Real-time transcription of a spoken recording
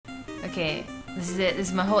Okay, this is it. This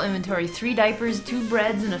is my whole inventory. 3 diapers, 2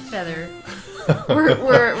 breads, and a feather. we're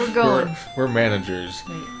going. We're managers.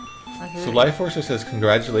 Wait. Okay, So Life Forcer says,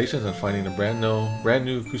 congratulations on finding a brand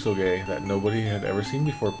new Kusoge that nobody had ever seen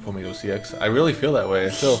before Pomato CX. I really feel that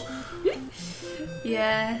way.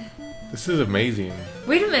 Yeah. This is amazing.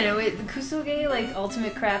 Wait a minute. Wait, the Kusoge like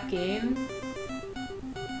ultimate crap game?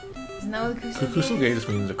 Isn't that what the Kusoge? Kusoge just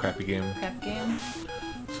means a crappy game. Crap game.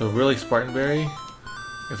 So really, Spartanberry.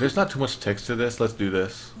 If there's not too much text to this, let's do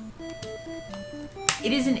this.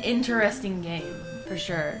 It is an interesting game for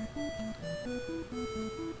sure.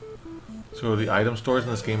 So the item stores in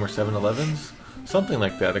this game are 7-Elevens? Something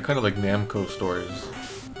like that. They're kind of like Nyamco stores.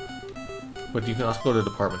 But you can also go to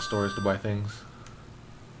department stores to buy things.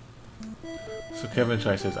 So Kevin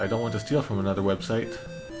Chai says, I don't want to steal from another website.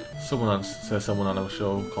 Someone on a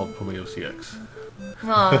show called Pomato CX.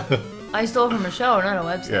 Well, I stole from a show, not a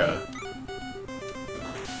website. Yeah.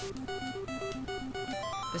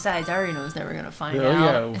 Besides, Arino's never gonna find Oh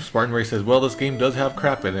out. yeah, Spartan Ray says, well, this game does have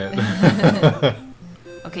crap in it.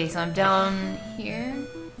 Okay, so I'm down here.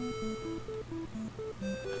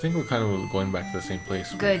 I think we're kind of going back to the same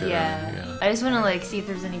place. Good, yeah. I just want to like see if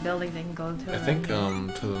there's any buildings I can go to. I think to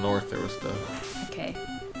the north there was stuff. Okay.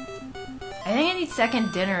 I think I need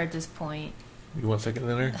second dinner at this point. You want second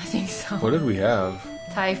dinner? I think so. What did we have?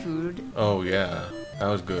 Thai food. Oh yeah, that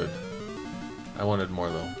was good. I wanted more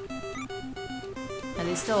though. Are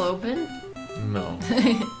they still open? No.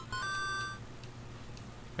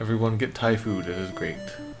 Everyone get Thai food, it is great.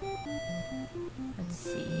 Let's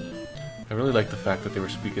see. I really like the fact that they were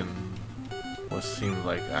speaking what seemed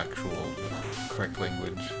like actual correct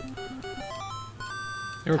language.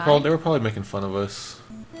 They were probably making fun of us.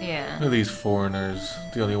 Yeah. Look at these foreigners,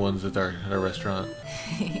 the only ones at our restaurant.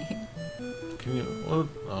 Can you? Well,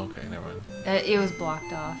 oh, okay, never mind. It was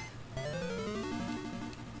blocked off.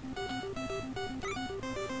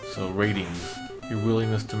 So ratings. Your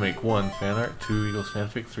willingness to make 1 fan art, 2 equals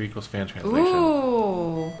fanfic, 3 equals fan translation.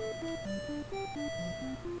 Ooh.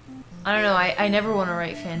 I don't know. I never want to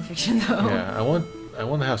write fan fiction though. Yeah, I want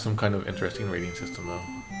to have some kind of interesting rating system though.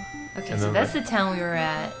 Okay, And so then that's the town we were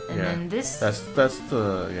at, and yeah, then this. That's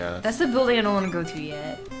the That's the building I don't want to go to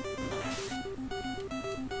yet.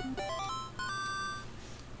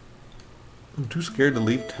 I'm too scared to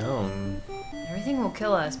leave town. Everything will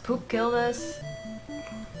kill us. Poop killed us.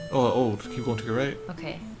 Oh, keep going to your right.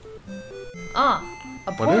 Okay. Ah,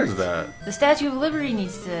 a port. What is that? The Statue of Liberty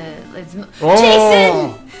needs to. It's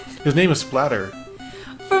Oh! Jason His name is Splatter.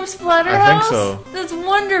 from Splatterhouse. I think so. That's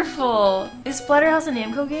wonderful. Is Splatterhouse a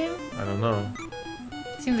Namco game? I don't know.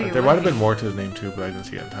 Seems like it There would might have be. been more to his name too, but I didn't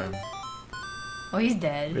see it in time. Oh, he's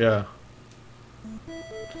dead. Yeah.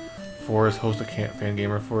 4 is host a fan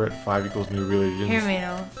gamer for it. 5 equals new religions. Here,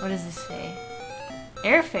 Mano. What does this say?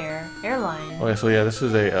 Airfare, airline. Okay, so yeah, this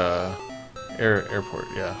is a airport.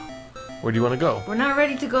 Yeah. Where do you want to go? We're not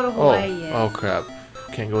ready to go to Hawaii yet. Oh crap!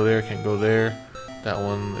 Can't go there. Can't go there. That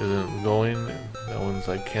one isn't going. That one's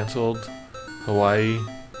like canceled. Hawaii.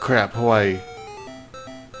 Crap, Hawaii.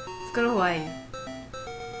 Let's go to Hawaii.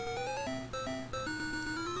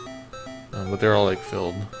 But they're all like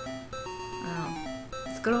filled. Oh.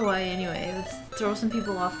 Let's go to Hawaii anyway. Let's throw some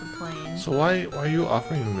people off the plane. So why are you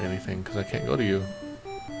offering me anything? Because I can't go to you.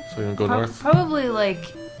 So you want to go north? Probably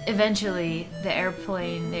like eventually the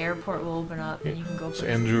airport will open up and you can go So places.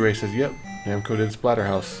 Andrew Ray says, "Yep, Nyamco did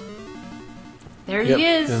Splatterhouse. There Yep, he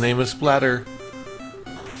is. his name is Splatter.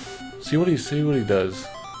 See what he does.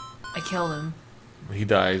 I killed him. He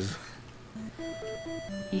dies.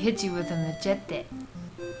 He hits you with a machete.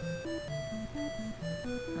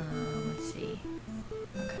 Let's see.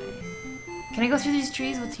 Okay. Can I go through these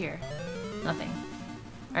trees? What's here? Nothing.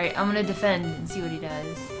 Alright, I'm gonna defend and see what he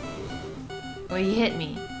does. Oh, he hit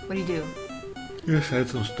me. What'd he do? He just said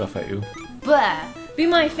some stuff at you. Blah! Be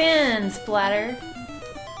my fan, Splatter!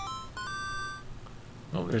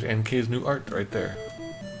 Oh, there's NK's new art right there.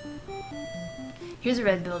 Here's a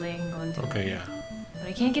red building going to. Okay, yeah. But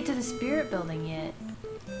I can't get to the spirit building yet.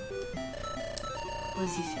 What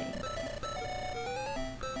does he say?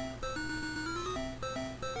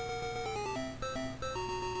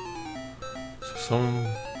 So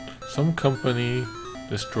some company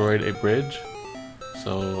destroyed a bridge,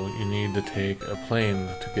 so you need to take a plane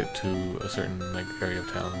to get to a certain like area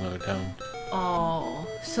of town, another town. Oh,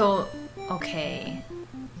 so okay.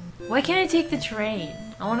 Why can't I take the train?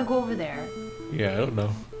 I want to go over there. Yeah, I don't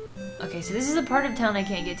know. Okay, so this is a part of town I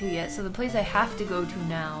can't get to yet. So the place I have to go to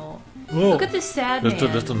now. Whoa. Look at this sad Just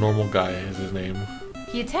man. a normal guy is his name.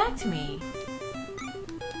 He attacked me.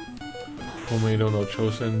 Tomato no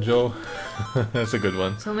Chosen Joe. That's a good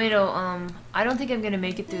one. Tomato, I don't think I'm gonna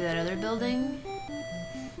make it through that other building.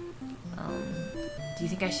 Do you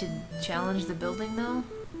think I should challenge the building though?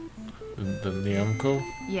 The Nyamco?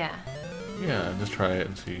 Yeah. Yeah, just try it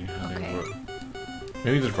and see how Okay. they work.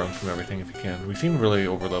 Maybe just run from everything if you can. We seem really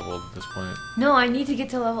over-leveled at this point. No, I need to get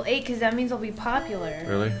to level 8 because that means I'll be popular.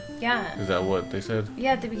 Really? Yeah. Is that what they said?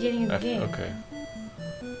 Yeah, at the beginning of the game. Okay.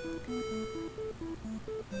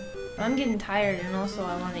 I'm getting tired and also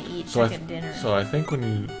I want to eat chicken dinner. So I think when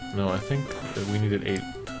you... No, I think that we needed 8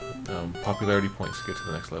 popularity points to get to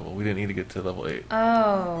the next level. We didn't need to get to level 8.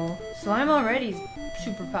 Oh, so I'm already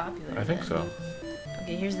super popular. I think then. so.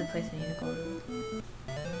 Okay, here's the place I need to go to.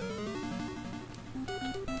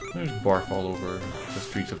 There's barf all over the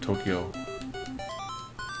streets of Tokyo.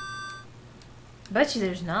 Bet you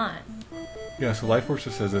there's not. Yeah, so Life Force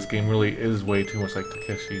just says this game really is way too much like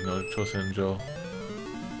Takeshi no Chosen Joe.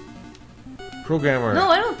 Programmer. No,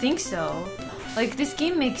 I don't think so. Like, this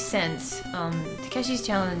game makes sense. Takeshi's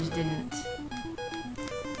Challenge didn't.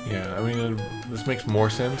 Yeah, I mean, this makes more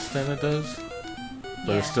sense than it does,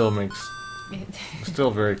 but Yeah. it still makes... It's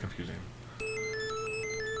still very confusing.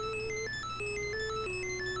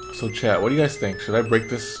 So chat, what do you guys think? Should I break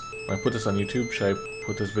this, when I put this on YouTube, should I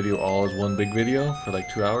put this video all as one big video for like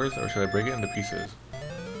 2 hours, or should I break it into pieces?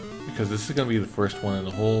 Because this is going to be the first one in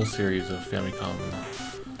the whole series of Famicom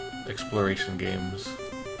exploration games.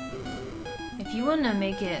 If you want to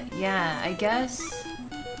make it, yeah, I guess.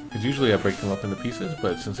 Because usually I break them up into pieces,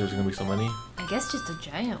 but since there's going to be so many... I guess just a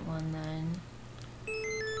giant one then.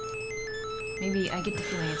 Maybe I get the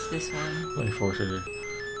feeling it's this one. Life Forcer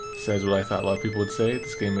says what I thought a lot of people would say.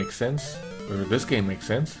 This game makes sense. Or this game makes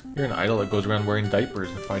sense. You're an idol that goes around wearing diapers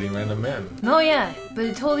and fighting random men. No, yeah, but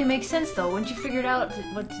it totally makes sense though. Once you figured out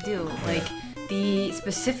what to do, like the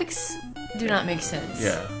specifics do not make sense.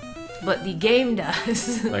 Yeah. But the game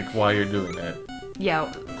does. Like why you're doing that.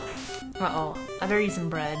 Yeah. Uh-oh. I better eat some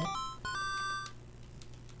bread.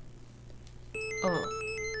 Oh.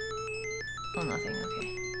 Oh, nothing.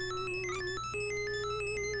 Okay.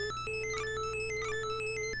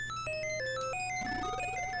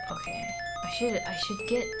 Okay. I should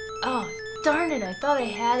get... Oh, darn it. I thought I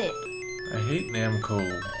had it. I hate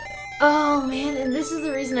Namco. Oh, man. And this is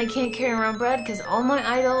the reason I can't carry around bread, because all my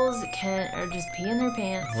idols are just peeing their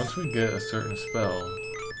pants. Once we get a certain spell...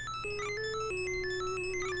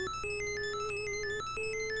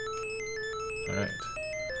 Alright.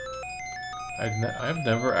 I've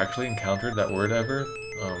never actually encountered that word ever.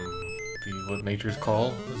 What nature's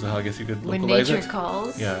call is how I guess you could When localize it. nature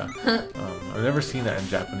calls? Yeah. I've never seen that in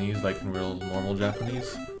Japanese, like in real normal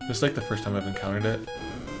Japanese. Just like the first time I've encountered it.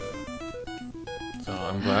 So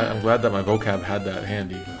I'm glad that my vocab had that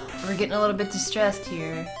handy. We're getting a little bit distressed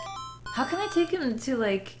here. How can I take him to,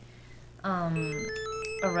 like, a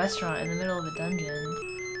restaurant in the middle of a dungeon?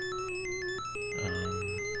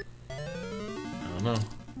 I don't know.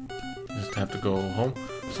 Just have to go home.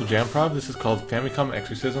 So Jamprov, this is called Famicom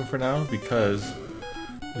Exorcism for now because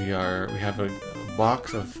we have a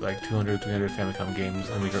box of like 200, 300 Famicom games,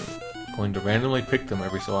 and we are going to randomly pick them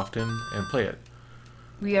every so often and play it.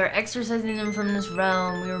 We are exorcising them from this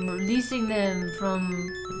realm. We are releasing them from...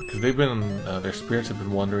 Because they've been, their spirits have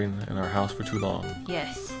been wandering in our house for too long.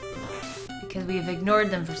 Yes. Because we've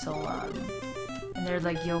ignored them for so long. And they're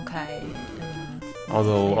like yokai.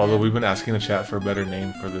 Although we've been asking the chat for a better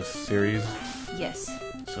name for this series. Yes.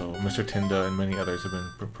 So Mr. Tinda and many others have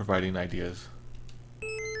been providing ideas.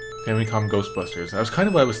 Famicom Ghostbusters. That was kind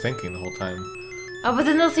of what I was thinking the whole time. Oh, but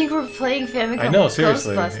then they'll think we're playing Famicom I know,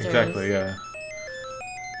 seriously. Ghostbusters. Exactly, yeah.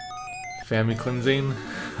 Famicleansing.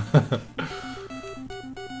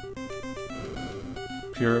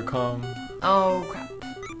 Puricom. Oh, crap.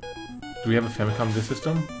 Do we have a Famicom disk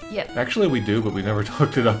system? Yep. Actually, we do, but we never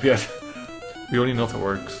hooked it up yet. We don't even know if it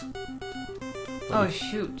works. Oh,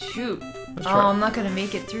 shoot. Let's Oh, try. I'm not going to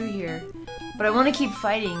make it through here. But I want to keep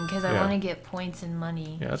fighting because I Yeah. want to get points and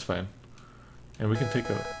money. Yeah, that's fine. And we can take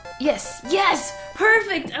a... Yes! Yes!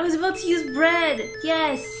 Perfect! I was about to use bread!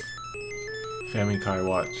 Yes! Famikai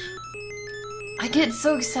watch. I get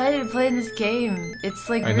so excited playing this game. It's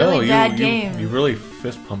like I know, really bad game. you really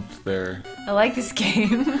fist pumped there. I like this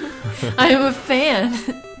game. I am a fan.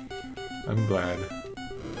 I'm glad.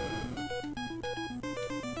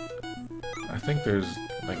 I think there's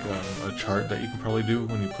like a chart that you can probably do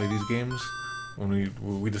when you play these games. When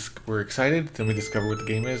we're excited, then we discover what the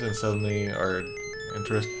game is, and suddenly our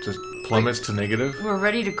interest just plummets to negative. We're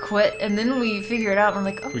ready to quit, and then we figure it out, and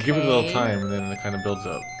we're like, okay. We give it a little time, and then it kind of builds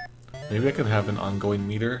up. Maybe I could have an ongoing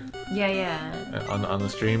meter. Yeah. On the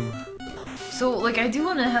stream. So, like, I do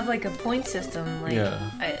want to have, like, a point system. Like, Yeah.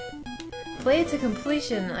 Play it to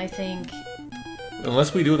completion, I think.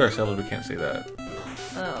 Unless we do it ourselves, we can't say that.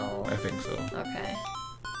 Oh. I think so. Okay.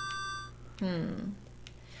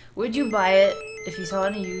 Would you buy it if you saw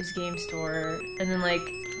it in a used game store, and then like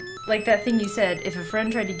that thing you said, if a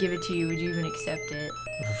friend tried to give it to you, would you even accept it?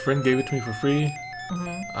 If a friend gave it to me for free,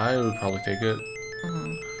 I would probably take it.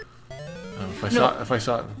 If I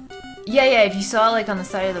saw it. Yeah, if you saw it like on the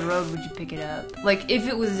side of the road, would you pick it up? Like, if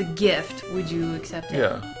it was a gift, would you accept it?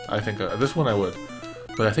 Yeah, I think this one I would.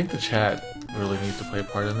 But I think the chat really needs to play a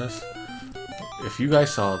part in this. If you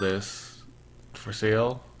guys saw this for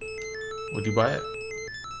sale, would you buy it?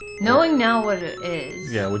 Knowing now what it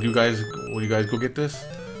is. Yeah, would you guys go get this?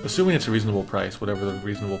 Assuming it's a reasonable price, whatever the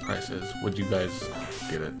reasonable price is, would you guys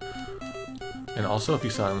get it? And also, if you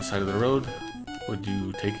saw it on the side of the road, would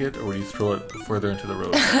you take it, or would you throw it further into the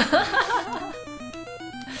road?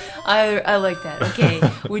 I like that. Okay,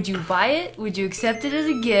 would you buy it? Would you accept it as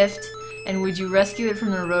a gift? And would you rescue it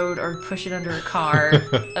from the road or push it under a car?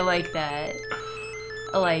 I like that.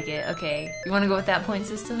 I like it. Okay, you want to go with that point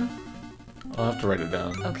system? I'll have to write it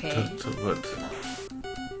down. Okay.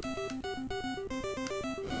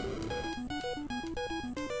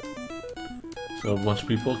 So a bunch of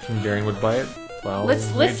people, King Daring would buy it. Well, let's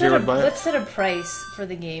set a price for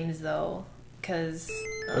the games though, because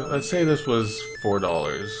let's say this was $4.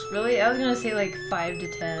 Really, I was gonna say like 5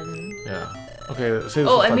 to 10. Yeah. Okay. Let's say this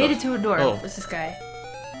oh, was $5. I made it to a door. Oh. What's this guy?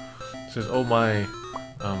 It says, "Oh my,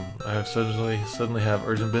 I have suddenly have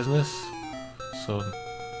urgent business, so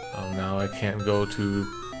now I can't go to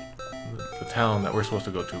the town that we're supposed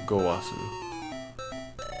to go to, Gowasu."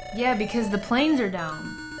 Yeah, because the planes are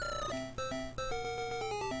down.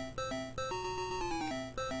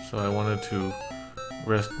 So I wanted to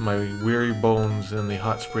rest my weary bones in the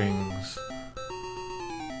hot springs.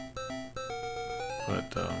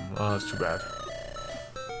 But, oh, that's too bad.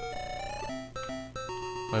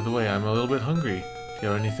 By the way, I'm a little bit hungry. Do you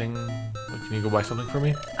have anything? Can you go buy something for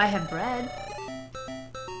me? I have bread.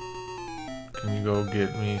 Can you go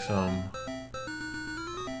get me some...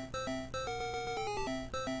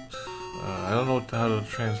 I don't know how to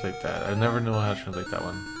translate that. I never know how to translate that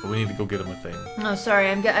one. But we need to go get him a thing. No, sorry,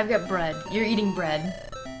 I've got bread. You're eating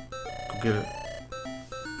bread. Go get it.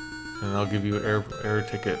 And I'll give you an air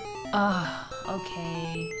ticket.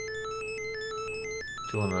 Okay.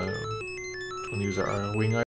 Do you want to use our wing